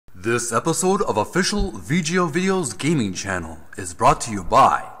This episode of Official VGO Videos Gaming Channel is brought to you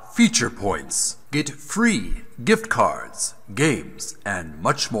by FeaturePoints. Get free gift cards, games, and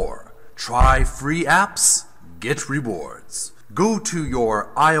much more. Try free apps, get rewards. Go to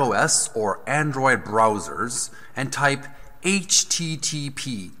your iOS or Android browsers and type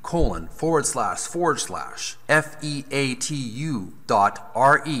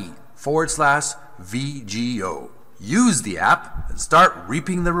http://featu.re/VGO. Use the app and start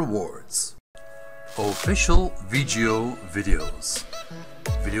reaping the rewards. Official VGO Videos.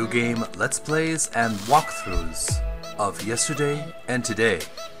 Video game Let's Plays and walkthroughs of yesterday and today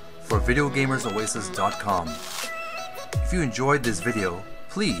for videogamersoasis.com. If you enjoyed this video,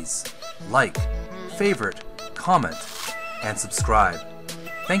 please like, favorite, comment, and subscribe.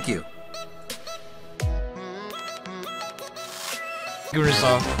 Thank you.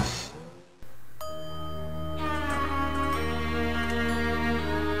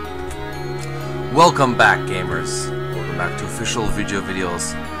 Welcome back, gamers. Welcome back to Official Video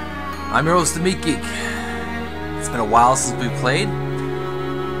Videos. I'm your host, the Meat Geek. It's been a while since we played.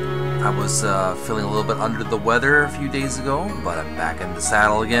 I was feeling a little bit under the weather a few days ago, but I'm back in the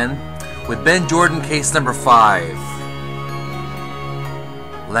saddle again with Ben Jordan case number 5.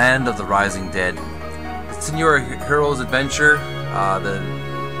 Land of the Rising Dead. It's in your hero's adventure.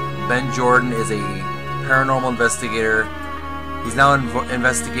 Ben Jordan is a paranormal investigator. He's now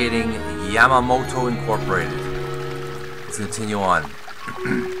investigating Yamamoto Incorporated. Let's continue on.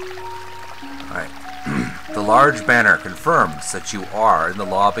 Alright. The large banner confirms that you are in the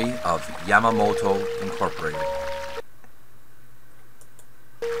lobby of Yamamoto Incorporated.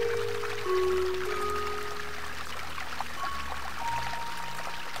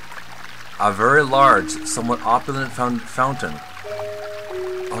 A very large, somewhat opulent fountain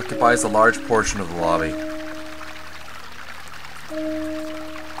occupies a large portion of the lobby.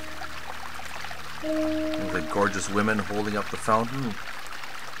 The gorgeous women holding up the fountain.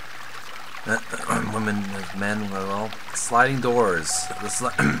 Women and men, well, sliding doors. The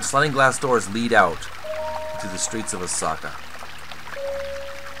sliding glass doors lead out to the streets of Osaka.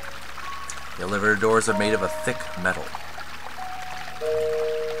 The elevator doors are made of a thick metal.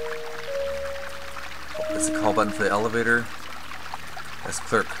 That's the call button for the elevator. Desk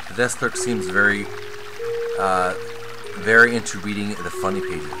clerk. The desk clerk seems very into reading the funny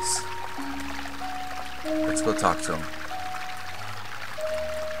pages. Let's go talk to him.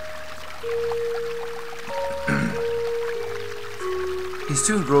 He's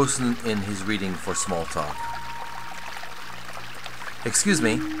too engrossed in his reading for small talk. Excuse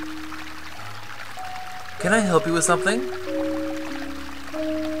me. Can I help you with something?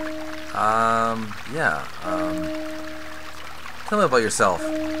 Yeah. Tell me about yourself.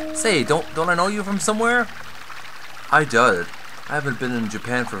 Say, don't I know you from somewhere? I doubt it. I haven't been in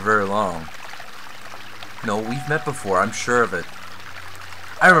Japan for very long. No, we've met before, I'm sure of it.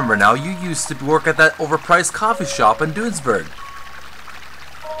 I remember now, you used to work at that overpriced coffee shop in Duisburg.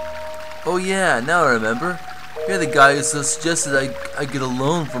 Oh yeah, now I remember. You're the guy who suggested I get a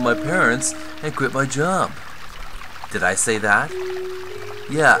loan from my parents and quit my job. Did I say that?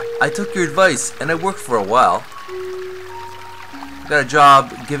 Yeah, I took your advice and I worked for a while. Got a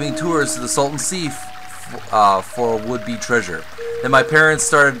job giving tours to the Salton Sea for a would-be treasure. Then my parents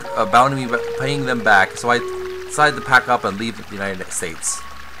started bounding me, paying them back, so I decided to pack up and leave the United States.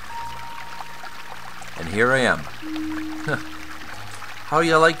 And here I am. How do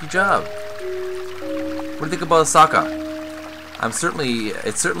you like your job? What do you think about Osaka? It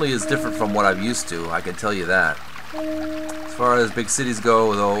certainly is different from what I'm used to, I can tell you that. As far as big cities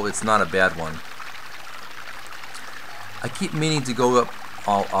go, though, it's not a bad one. I keep meaning to go up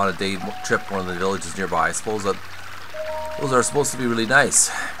on a day trip to one of the villages nearby. I suppose that those are supposed to be really nice.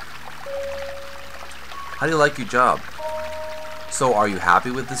 How do you like your job? So, are you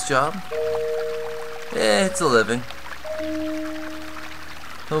happy with this job? It's a living.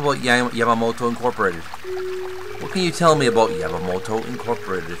 Tell me about Yamamoto Incorporated. What can you tell me about Yamamoto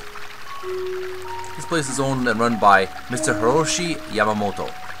Incorporated? This place is owned and run by Mr. Hiroshi Yamamoto.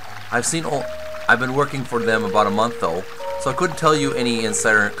 I've been working for them about a month though, so I couldn't tell you any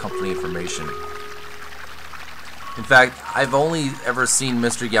insider company information. In fact, I've only ever seen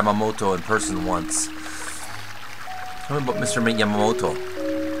Mr. Yamamoto in person once. Tell me about Mr. Yamamoto.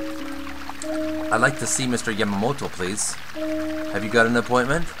 I'd like to see Mr. Yamamoto, please. Have you got an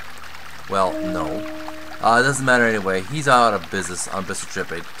appointment? Well, no. It doesn't matter anyway. He's out of business on business trip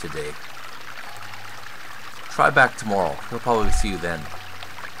today. Try back tomorrow. He'll probably see you then.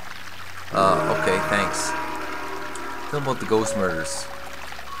 Okay, thanks. Tell me about the ghost murders.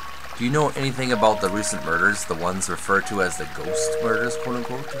 Do you know anything about the recent murders, the ones referred to as the ghost murders, quote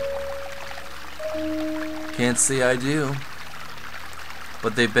unquote? Can't say I do.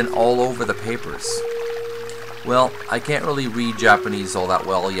 But they've been all over the papers. Well, I can't really read Japanese all that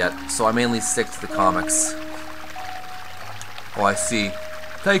well yet, so I mainly stick to the comics. Oh, I see.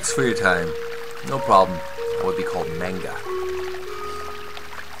 Thanks for your time. No problem. That would be called manga.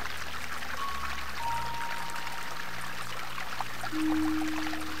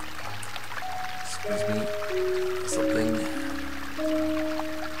 Excuse me. Something.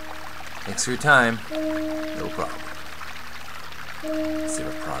 Thanks for your time. No problem. Save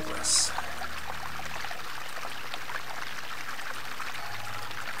our progress.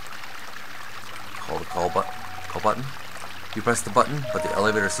 Call button. You press the button, but the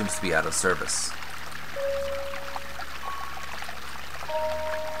elevator seems to be out of service.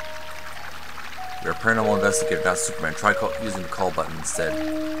 You're a paranormal investigator, not Superman. Try using the call button instead.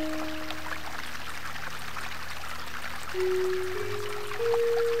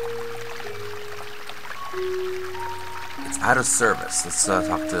 It's out of service. Let's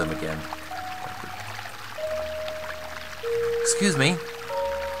talk to them again. Excuse me.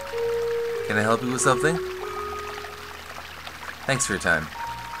 Can I help you with something? Thanks for your time.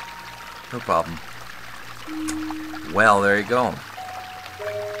 No problem. Well, there you go.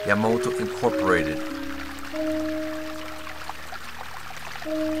 Yamamoto Incorporated.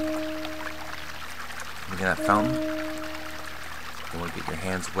 Look at that fountain. Don't want to get your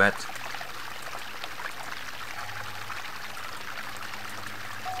hands wet.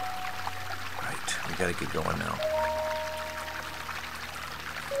 Right, we gotta get going now.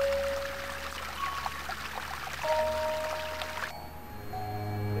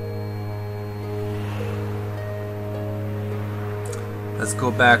 Let's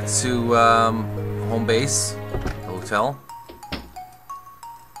go back to home base, the hotel.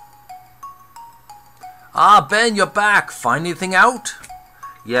 Ah, Ben, you're back. Find anything out?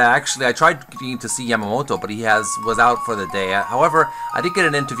 Yeah, actually, I tried getting to see Yamamoto, but he was out for the day. However, I did get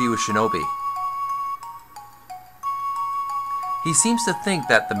an interview with Shinobi. He seems to think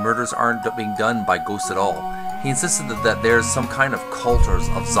that the murders aren't being done by ghosts at all. He insisted that there's some kind of cult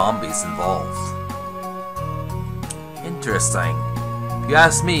of zombies involved. Interesting. If you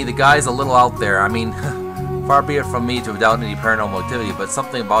ask me, the guy's a little out there. I mean, far be it from me to doubt any paranormal activity, but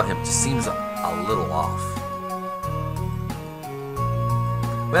something about him just seems a little off.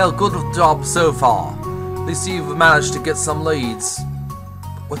 Well, good job so far. At least you've managed to get some leads.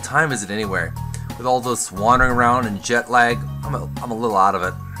 What time is it anyway? With all this wandering around and jet lag, I'm a little out of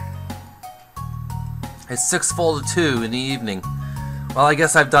it. It's 6:42 in the evening. Well, I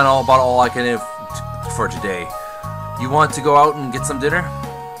guess I've done about all I can for today. You want to go out and get some dinner?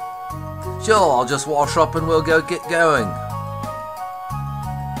 Sure, I'll just wash up and we'll get going.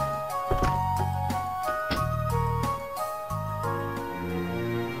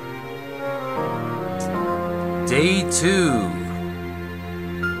 Day 2.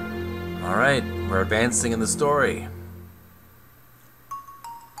 Alright, we're advancing in the story.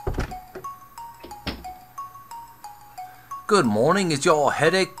 Good morning, is your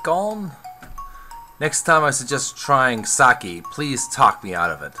headache gone? Next time I suggest trying sake, please talk me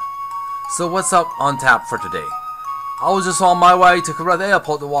out of it. So what's up on tap for today? I was just on my way to the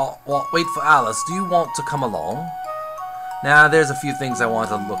airport to wait for Alice. Do you want to come along? Nah, there's a few things I want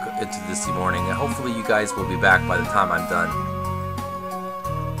to look into this morning, and hopefully you guys will be back by the time I'm done.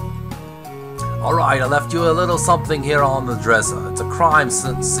 Alright, I left you a little something here on the dresser. It's a crime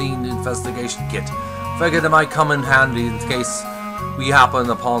scene investigation kit. Figured it might come in handy in case we happen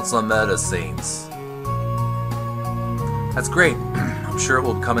upon some murder scenes. That's great. I'm sure it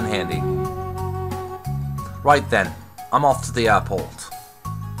will come in handy. Right then, I'm off to the airport.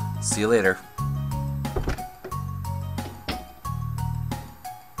 See you later.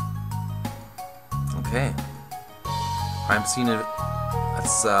 Okay. Crime scene.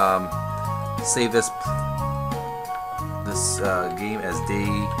 Let's save this game as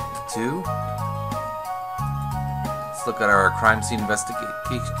day 2. Let's look at our crime scene investigation.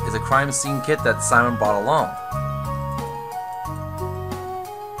 It's a crime scene kit that Simon brought along.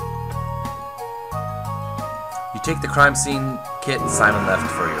 Take the crime scene kit Simon left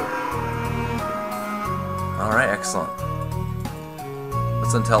for you. Alright, excellent.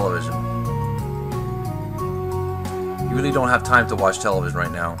 What's on television? You really don't have time to watch television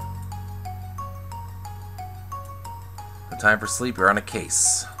right now. No time for sleep, you're on a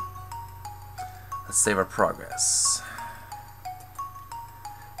case. Let's save our progress.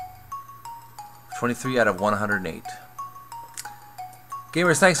 23 out of 108.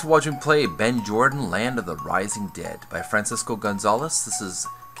 Gamers, thanks for watching me play Ben Jordan, Land of the Rising Dead by Francisco Gonzalez. This is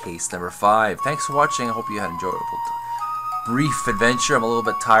case number 5. Thanks for watching. I hope you had an enjoyable brief adventure. I'm a little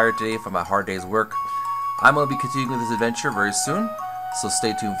bit tired today from a hard day's work. I'm going to be continuing this adventure very soon, so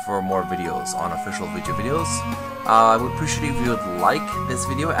stay tuned for more videos on official video videos. I would appreciate it if you would like this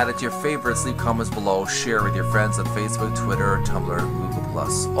video, add it to your favorites, leave comments below, share with your friends on Facebook, Twitter, Tumblr,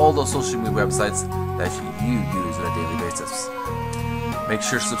 Google+, all those social media websites that you use on a daily basis. Make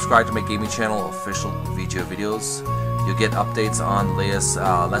sure to subscribe to my gaming channel, official video videos. You'll get updates on the latest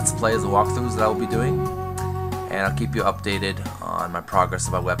Let's Plays and walkthroughs that I will be doing. And I'll keep you updated on my progress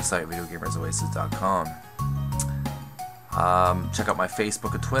on my website, videogamersoasis.com. Check out my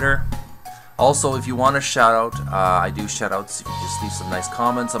Facebook and Twitter. Also, if you want a shout out, I do shout outs. If you just leave some nice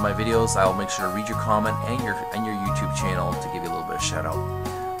comments on my videos, I will make sure to read your comment and your YouTube channel to give you a little bit of shout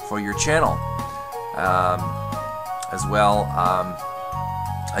out for your channel. As well,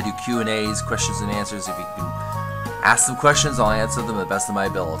 I do Q&As, questions and answers. If you can ask some questions, I'll answer them to the best of my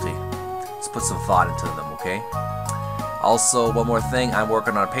ability. Let's put some thought into them, okay? Also, one more thing, I'm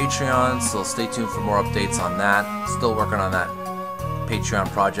working on a Patreon, so stay tuned for more updates on that. Still working on that Patreon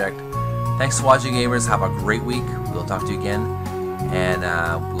project. Thanks for watching, gamers. Have a great week. We'll talk to you again. And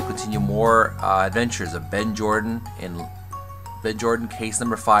we'll continue more adventures of Ben Jordan in Ben Jordan, case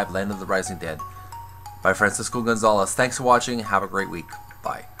number 5, Land of the Rising Dead, by Francisco Gonzalez. Thanks for watching. Have a great week.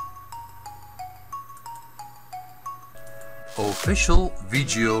 Bye. Official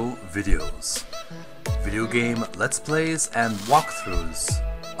video videos. Video game Let's Plays and walkthroughs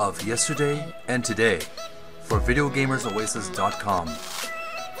of yesterday and today for videogamersoasis.com.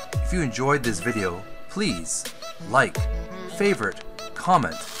 If you enjoyed this video, please like, favorite,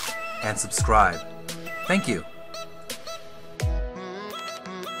 comment, and subscribe. Thank you.